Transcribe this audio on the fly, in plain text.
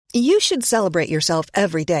You should celebrate yourself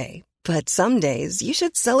every day, but some days you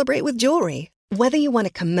should celebrate with jewelry. Whether you want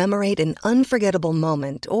to commemorate an unforgettable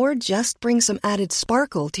moment or just bring some added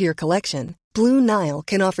sparkle to your collection, Blue Nile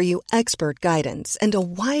can offer you expert guidance and a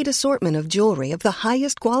wide assortment of jewelry of the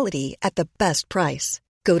highest quality at the best price.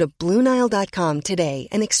 Go to BlueNile.com today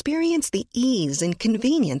and experience the ease and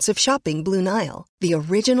convenience of shopping Blue Nile, the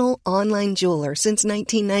original online jeweler since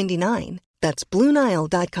 1999. That's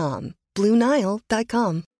BlueNile.com.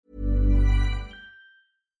 BlueNile.com.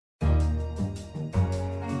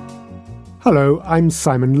 Hello, I'm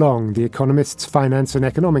Simon Long, The Economist's finance and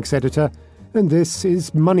economics editor, and this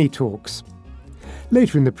is Money Talks.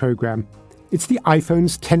 Later in the programme, it's the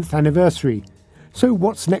iPhone's 10th anniversary. So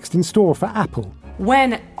what's next in store for Apple?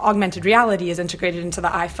 When augmented reality is integrated into the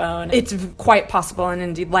iPhone, it's quite possible and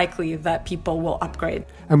indeed likely that people will upgrade.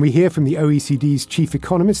 And we hear from the OECD's chief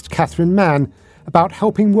economist, Catherine Mann, about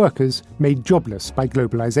helping workers made jobless by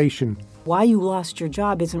globalisation. Why you lost your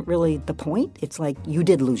job isn't really the point. It's like you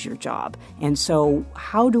did lose your job. And so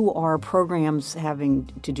how do our programs having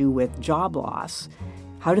to do with job loss,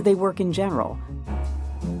 how do they work in general?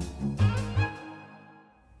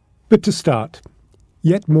 But to start,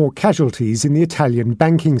 yet more casualties in the Italian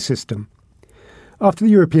banking system. After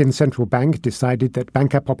the European Central Bank decided that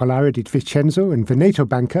Banca Popolare di Vicenza and Veneto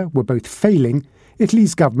Banca were both failing,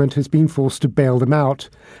 Italy's government has been forced to bail them out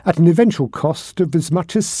at an eventual cost of as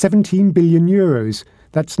much as 17 billion euros.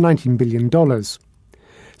 That's $19 billion.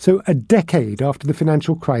 So a decade after the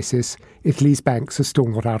financial crisis, Italy's banks are still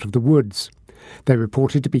not out of the woods. They're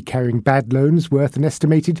reported to be carrying bad loans worth an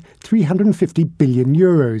estimated 350 billion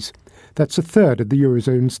euros. That's a third of the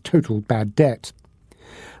Eurozone's total bad debt.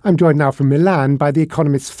 I'm joined now from Milan by The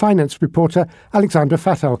Economist's finance reporter, Alexandra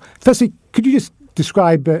Fatal. Firstly, could you just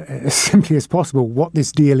describe as simply as possible what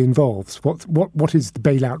this deal involves? What does the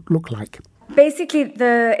bailout look like? Basically,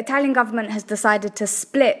 the Italian government has decided to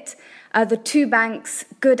split the two banks'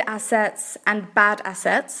 good assets and bad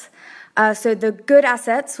assets. So the good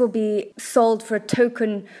assets will be sold for a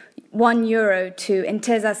token €1 to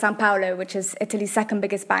Intesa Sanpaolo, which is Italy's second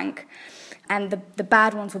biggest bank. And the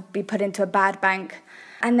bad ones will be put into a bad bank.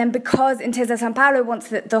 And then because Intesa Sanpaolo wants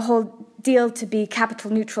the whole deal to be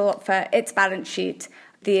capital neutral for its balance sheet,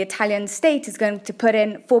 the Italian state is going to put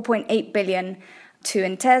in 4.8 billion to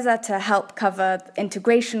Intesa to help cover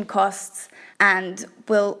integration costs, and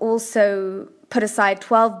will also put aside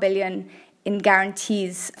 12 billion in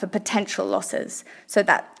guarantees for potential losses. So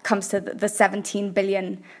that comes to the 17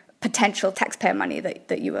 billion potential taxpayer money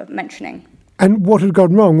that you were mentioning. And what had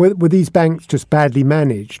gone wrong? Were these banks just badly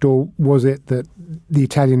managed, or was it that the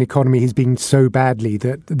Italian economy has been so badly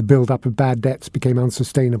that the build-up of bad debts became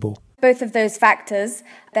unsustainable? Both of those factors.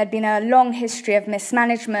 There'd been a long history of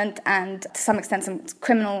mismanagement and, to some extent, some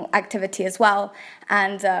criminal activity as well.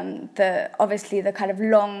 And obviously the kind of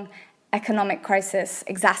long economic crisis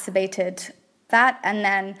exacerbated that. And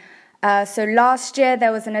then, so last year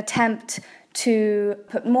there was an attempt to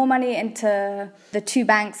put more money into the two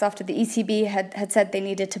banks after the ECB had said they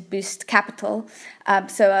needed to boost capital.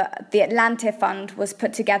 So the Atlante Fund was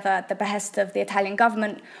put together at the behest of the Italian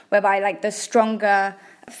government, whereby the stronger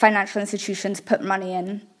financial institutions put money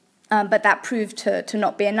in. But that proved to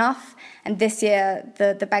not be enough. And this year,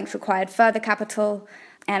 the banks required further capital.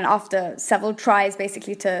 And after several tries,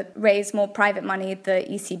 basically, to raise more private money, the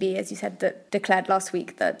ECB, as you said, declared last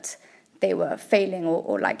week that they were failing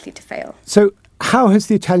or likely to fail. So how has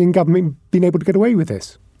the Italian government been able to get away with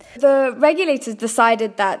this? The regulators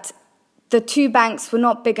decided that the two banks were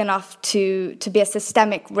not big enough to be a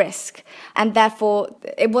systemic risk, and therefore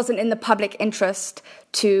it wasn't in the public interest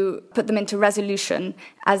to put them into resolution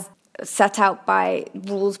as set out by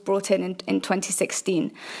rules brought in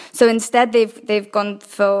 2016. So instead they've gone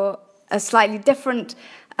for a slightly different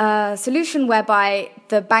solution whereby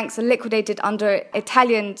the banks are liquidated under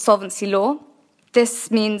Italian solvency law. This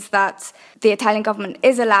means that the Italian government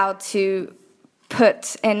is allowed to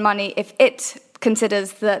put in money if it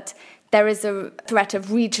considers that there is a threat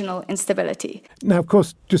of regional instability. Now, of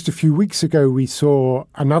course, just a few weeks ago, we saw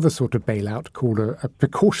another sort of bailout called a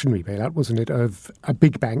precautionary bailout, wasn't it, of a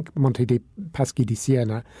big bank, Monte dei Paschi di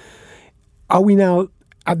Siena. Are we now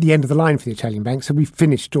at the end of the line for the Italian banks? Have we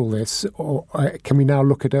finished all this? Or can we now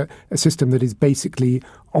look at a system that is basically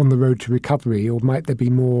on the road to recovery? Or might there be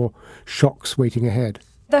more shocks waiting ahead?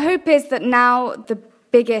 The hope is that now the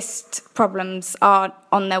biggest problems are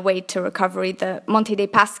on their way to recovery. The Monte dei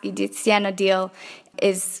Paschi di Siena deal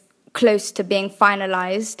is close to being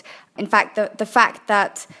finalized. In fact, the fact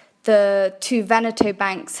that the two Veneto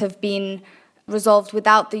banks have been resolved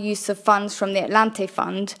without the use of funds from the Atlante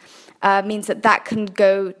Fund means that can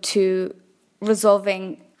go to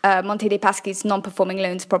resolving Monte dei Paschi's non-performing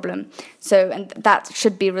loans problem. And that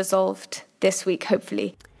should be resolved this week,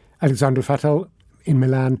 hopefully. Alexandra Fattel in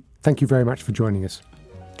Milan, thank you very much for joining us.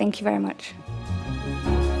 Thank you very much.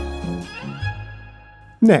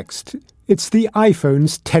 Next, it's the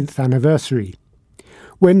iPhone's 10th anniversary.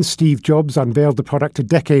 When Steve Jobs unveiled the product a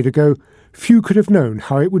decade ago, few could have known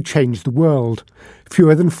how it would change the world.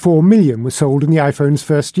 Fewer than 4 million were sold in the iPhone's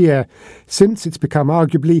first year, since it's become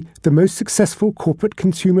arguably the most successful corporate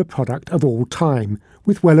consumer product of all time,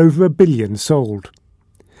 with well over 1 billion sold.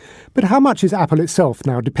 But how much is Apple itself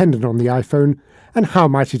now dependent on the iPhone, and how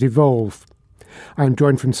might it evolve? I'm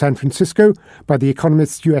joined from San Francisco by The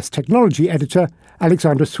Economist's US technology editor,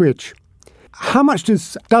 Alexandra Switch. How much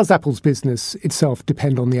does Apple's business itself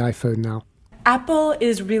depend on the iPhone now? Apple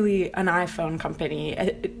is really an iPhone company.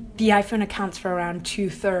 The iPhone accounts for around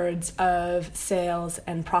 2/3 of sales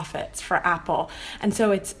and profits for Apple. And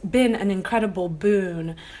so it's been an incredible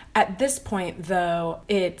boon. At this point, though,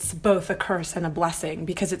 it's both a curse and a blessing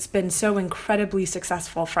because it's been so incredibly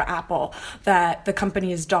successful for Apple that the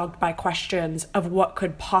company is dogged by questions of what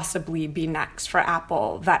could possibly be next for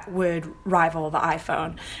Apple that would rival the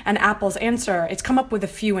iPhone. And Apple's answer, it's come up with a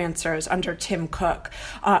few answers under Tim Cook,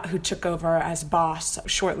 who took over as boss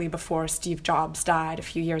shortly before Steve Jobs died a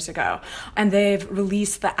few years ago. And they've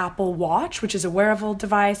released the Apple Watch, which is a wearable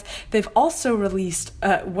device. They've also released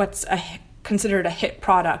what's considered a hit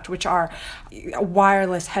product, which are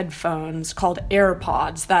wireless headphones called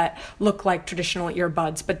AirPods that look like traditional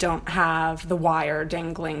earbuds but don't have the wire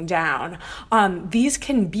dangling down. These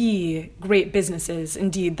can be great businesses.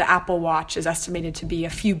 Indeed, the Apple Watch is estimated to be a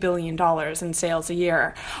few $1 billion in sales a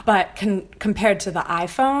year. But compared to the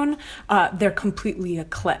iPhone, they're completely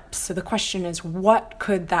eclipsed. So the question is, what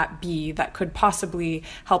could that be that could possibly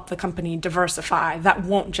help the company diversify that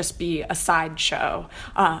won't just be a sideshow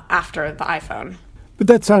after the iPhone? But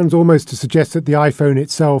that sounds almost to suggest that the iPhone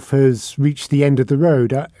itself has reached the end of the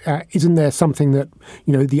road. Isn't there something that,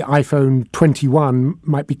 the iPhone 21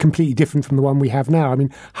 might be completely different from the one we have now? I mean,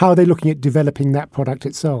 how are they looking at developing that product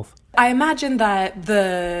itself? I imagine that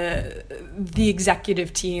the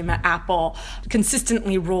executive team at Apple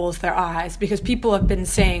consistently rolls their eyes because people have been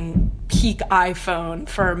saying peak iPhone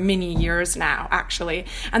for many years now, actually.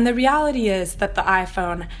 And the reality is that the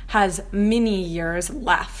iPhone has many years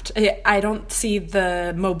left. I don't see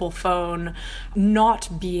the mobile phone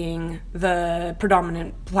not being the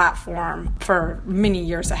predominant platform for many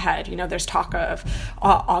years ahead. There's talk of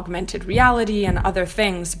augmented reality and other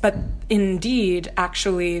things, but indeed,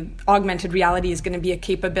 actually, augmented reality is going to be a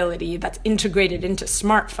capability that's integrated into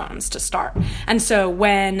smartphones to start. And so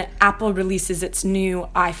when Apple releases its new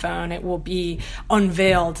iPhone, it will be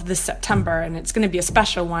unveiled this September, and it's going to be a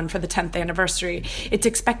special one for the 10th anniversary. It's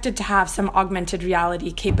expected to have some augmented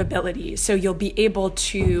reality capabilities. So you'll be able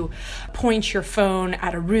to point your phone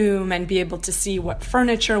at a room and be able to see what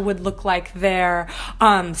furniture would look like there.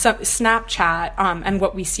 So Snapchat and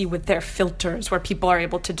what we see with their filters, where people are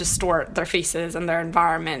able to distort their faces and their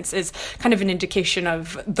environments, is kind of an indication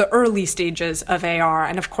of the early stages of AR.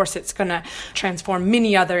 And of course, it's going to transform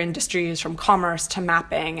many other industries from commerce to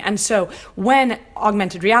mapping. And so when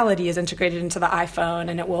augmented reality is integrated into the iPhone,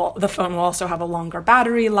 and the phone will also have a longer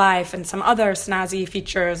battery life and some other snazzy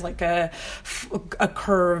features like a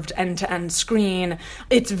curved end-to-end screen,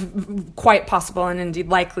 it's quite possible and indeed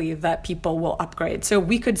likely that people will upgrade. So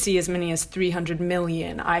we could see as many as 300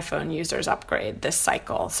 million iPhone users upgrade this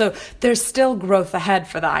cycle. So there's still growth ahead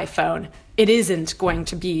for the iPhone. It isn't going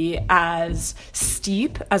to be as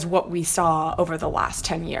steep as what we saw over the last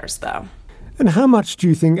 10 years, though. And how much do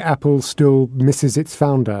you think Apple still misses its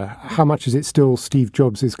founder? How much is it still Steve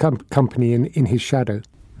Jobs' company in his shadow?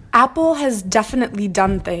 Apple has definitely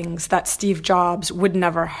done things that Steve Jobs would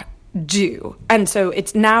never do. And so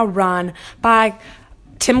it's now run by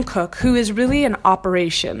Tim Cook, who is really an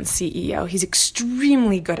operations CEO. He's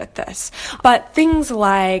extremely good at this. But things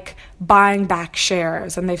like buying back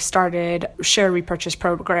shares, and they've started a share repurchase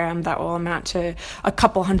program that will amount to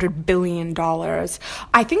 $200 billion.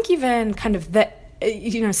 I think even kind of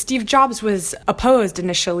Steve Jobs was opposed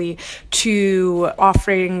initially to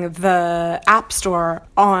offering the App Store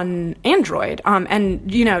on Android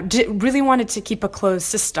and really wanted to keep a closed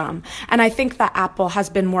system. And I think that Apple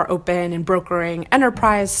has been more open in brokering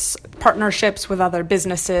enterprise partnerships with other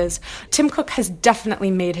businesses. Tim Cook has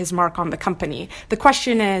definitely made his mark on the company. The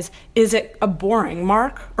question is it a boring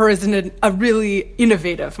mark or is it a really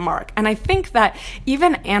innovative mark? And I think that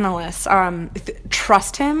even analysts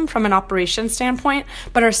trust him from an operations standpoint,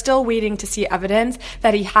 but are still waiting to see evidence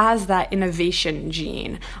that he has that innovation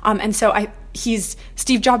gene. And so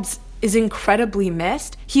Steve Jobs is incredibly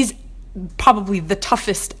missed. He's probably the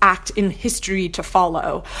toughest act in history to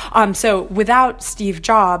follow. So without Steve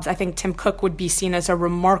Jobs, I think Tim Cook would be seen as a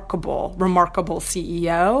remarkable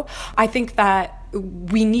CEO. I think that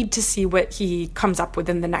we need to see what he comes up with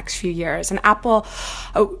in the next few years. And Apple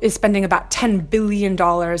is spending about $10 billion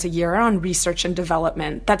a year on research and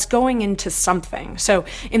development. That's going into something. So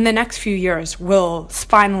in the next few years, we'll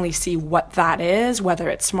finally see what that is, whether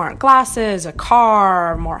it's smart glasses, a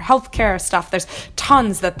car, more healthcare stuff. There's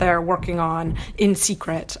tons that they're working on in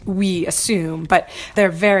secret, we assume, but they're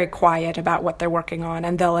very quiet about what they're working on,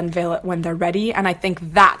 and they'll unveil it when they're ready. And I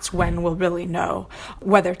think that's when we'll really know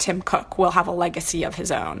whether Tim Cook will have a legacy of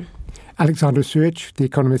his own. Alexandra Suich, The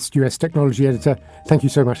Economist's US technology editor, thank you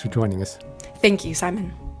so much for joining us. Thank you,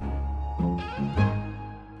 Simon.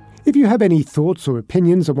 If you have any thoughts or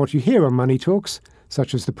opinions on what you hear on Money Talks,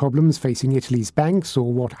 such as the problems facing Italy's banks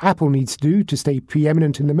or what Apple needs to do to stay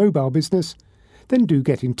preeminent in the mobile business, then do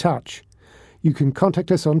get in touch. You can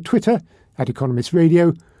contact us on Twitter @Economist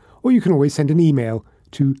Radio, or you can always send an email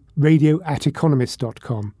to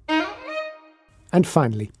radio@economist.com. And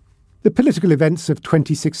finally, the political events of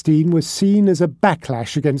 2016 were seen as a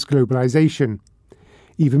backlash against globalisation.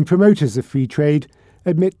 Even promoters of free trade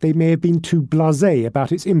admit they may have been too blasé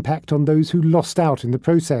about its impact on those who lost out in the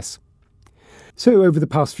process. So over the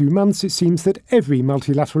past few months, it seems that every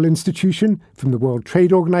multilateral institution, from the World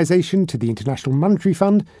Trade Organization to the International Monetary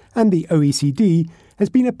Fund and the OECD, has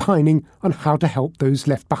been opining on how to help those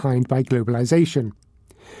left behind by globalisation.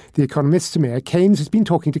 The Economist's Samira Keynes has been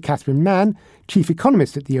talking to Catherine Mann, chief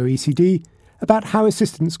economist at the OECD, about how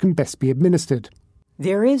assistance can best be administered.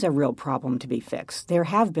 There is a real problem to be fixed. There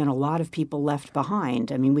have been a lot of people left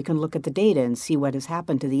behind. I mean, we can look at the data and see what has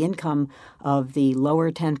happened to the income of the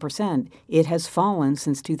lower 10%. It has fallen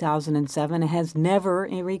since 2007 and has never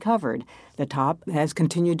recovered. The top has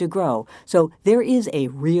continued to grow. So there is a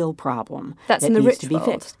real problem that in the needs rich to be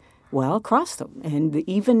fixed. Well, across them, and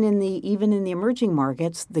even in the emerging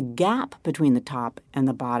markets, the gap between the top and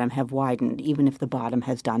the bottom have widened, even if the bottom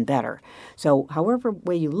has done better. So, however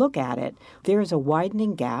way you look at it, there is a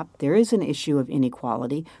widening gap. There is an issue of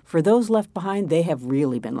inequality. For those left behind, they have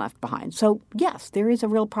really been left behind. So, yes, there is a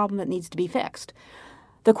real problem that needs to be fixed.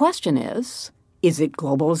 The question is it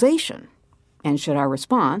globalization? And should our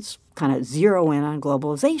response kind of zero in on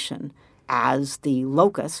globalization as the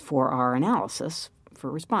locus for our analysis? For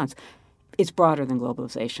response. It's broader than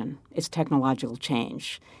globalization. It's technological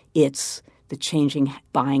change. It's the changing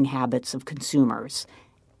buying habits of consumers.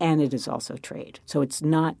 And it is also trade. So it's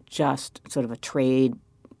not just sort of a trade,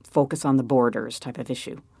 focus on the borders type of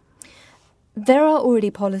issue. There are already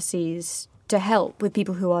policies to help with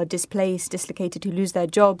people who are displaced, dislocated, who lose their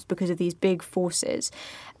jobs because of these big forces.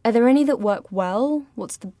 Are there any that work well?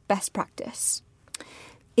 What's the best practice?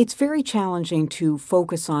 It's very challenging to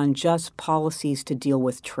focus on just policies to deal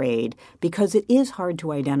with trade because it is hard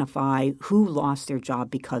to identify who lost their job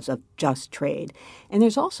because of just trade. And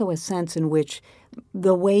there's also a sense in which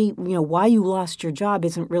the way, why you lost your job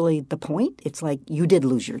isn't really the point. It's like you did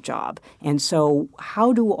lose your job. And so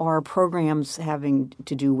how do our programs having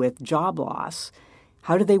to do with job loss,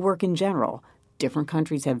 how do they work in general? Different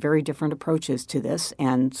countries have very different approaches to this,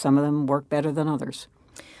 and some of them work better than others.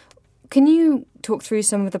 Can you talk through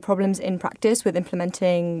some of the problems in practice with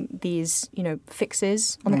implementing these,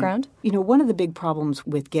 fixes on the ground? One of the big problems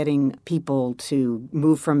with getting people to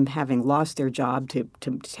move from having lost their job to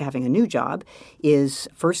having a new job is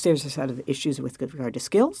first there's a set of issues with regard to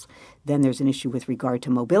skills. Then there's an issue with regard to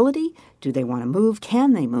mobility. Do they want to move?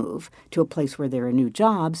 Can they move to a place where there are new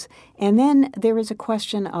jobs? And then there is a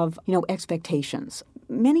question of, expectations.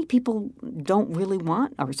 Many people don't really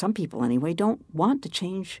want, or some people anyway, don't want to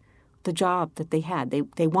change the job that they had.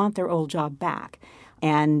 They want their old job back.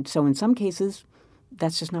 And so in some cases,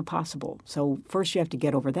 that's just not possible. So first you have to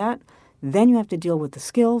get over that. Then you have to deal with the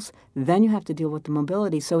skills. Then you have to deal with the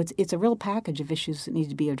mobility. So it's a real package of issues that need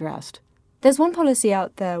to be addressed. There's one policy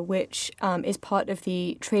out there which is part of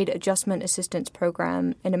the Trade Adjustment Assistance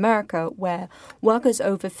Program in America where workers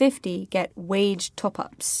over 50 get wage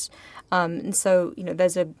top-ups. And so,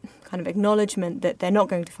 there's a kind of acknowledgement that they're not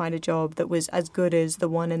going to find a job that was as good as the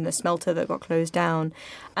one in the smelter that got closed down.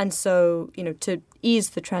 And so, to ease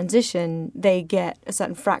the transition, they get a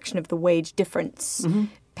certain fraction of the wage difference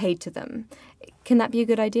paid to them. Can that be a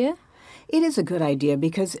good idea? It is a good idea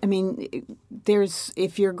because,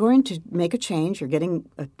 if you're going to make a change, you're getting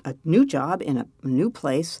a new job in a new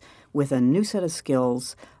place with a new set of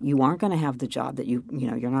skills, you aren't going to have the job that you're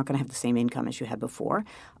not going to have the same income as you had before.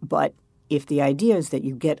 But if the idea is that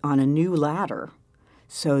you get on a new ladder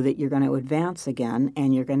so that you're going to advance again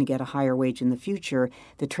and you're going to get a higher wage in the future.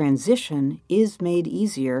 The transition is made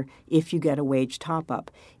easier if you get a wage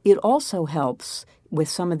top-up. It also helps with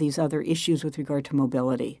some of these other issues with regard to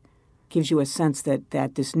mobility. Gives you a sense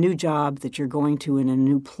that this new job that you're going to in a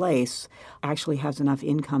new place actually has enough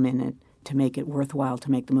income in it to make it worthwhile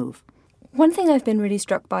to make the move. One thing I've been really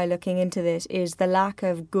struck by looking into this is the lack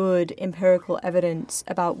of good empirical evidence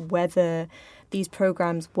about whether these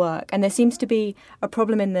programs work. And there seems to be a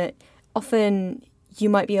problem in that often you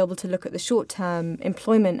might be able to look at the short-term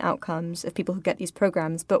employment outcomes of people who get these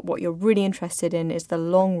programs, but what you're really interested in is the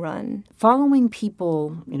long run. Following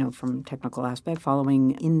people, from technical aspect,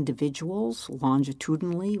 following individuals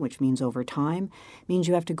longitudinally, which means over time, means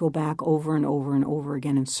you have to go back over and over and over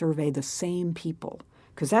again and survey the same people.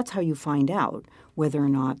 Because that's how you find out whether or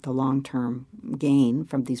not the long-term gain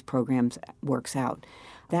from these programs works out.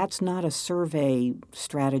 That's not a survey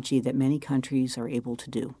strategy that many countries are able to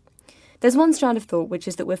do. There's one strand of thought, which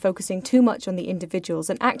is that we're focusing too much on the individuals,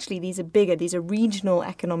 and actually these are bigger, these are regional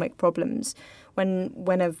economic problems.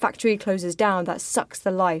 When a factory closes down, that sucks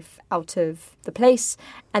the life out of the place,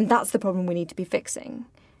 and that's the problem we need to be fixing.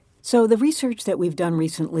 So the research that we've done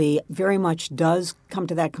recently very much does come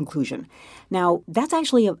to that conclusion. Now, that's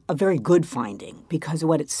actually a very good finding, because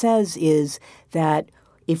what it says is that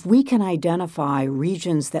if we can identify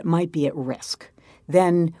regions that might be at risk,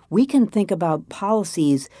 then we can think about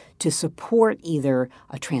policies to support either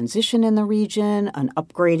a transition in the region, an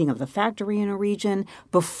upgrading of the factory in a region,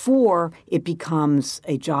 before it becomes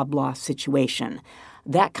a job loss situation.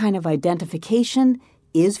 That kind of identification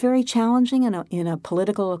is very challenging in a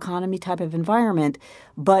political economy type of environment.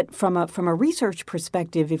 But from a research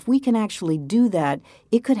perspective, if we can actually do that,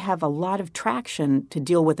 it could have a lot of traction to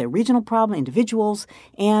deal with a regional problem, individuals,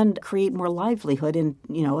 and create more livelihood in,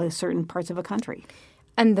 certain parts of a country.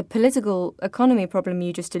 And the political economy problem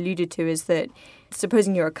you just alluded to is that,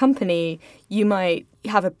 supposing you're a company, you might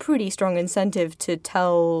have a pretty strong incentive to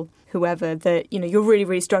tell whoever that, you're really,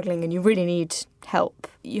 really struggling and you really need help.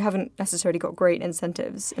 You haven't necessarily got great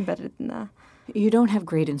incentives embedded in there. You don't have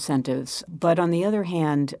great incentives. But on the other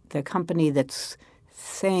hand, the company that's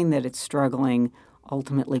saying that it's struggling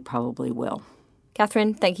ultimately probably will.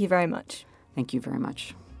 Catherine, thank you very much. Thank you very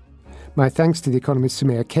much. My thanks to the economist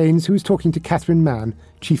Soumaya Keynes, who was talking to Catherine Mann,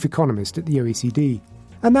 Chief Economist at the OECD.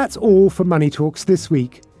 And that's all for Money Talks this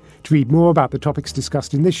week. To read more about the topics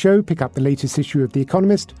discussed in this show, pick up the latest issue of The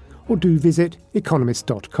Economist, or do visit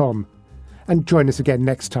economist.com. And join us again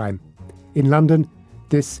next time. In London,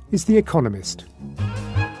 this is The Economist.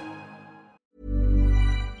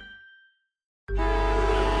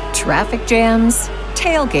 Traffic jams,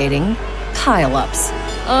 tailgating, pile-ups.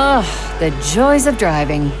 Ugh, the joys of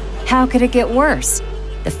driving. How could it get worse?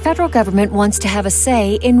 The federal government wants to have a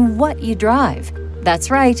say in what you drive. That's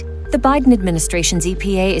right. The Biden administration's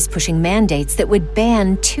EPA is pushing mandates that would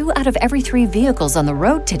ban 2 out of every 3 vehicles on the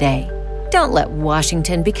road today. Don't let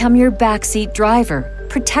Washington become your backseat driver.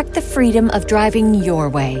 Protect the freedom of driving your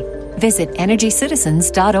way. Visit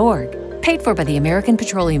EnergyCitizens.org. Paid for by the American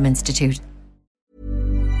Petroleum Institute.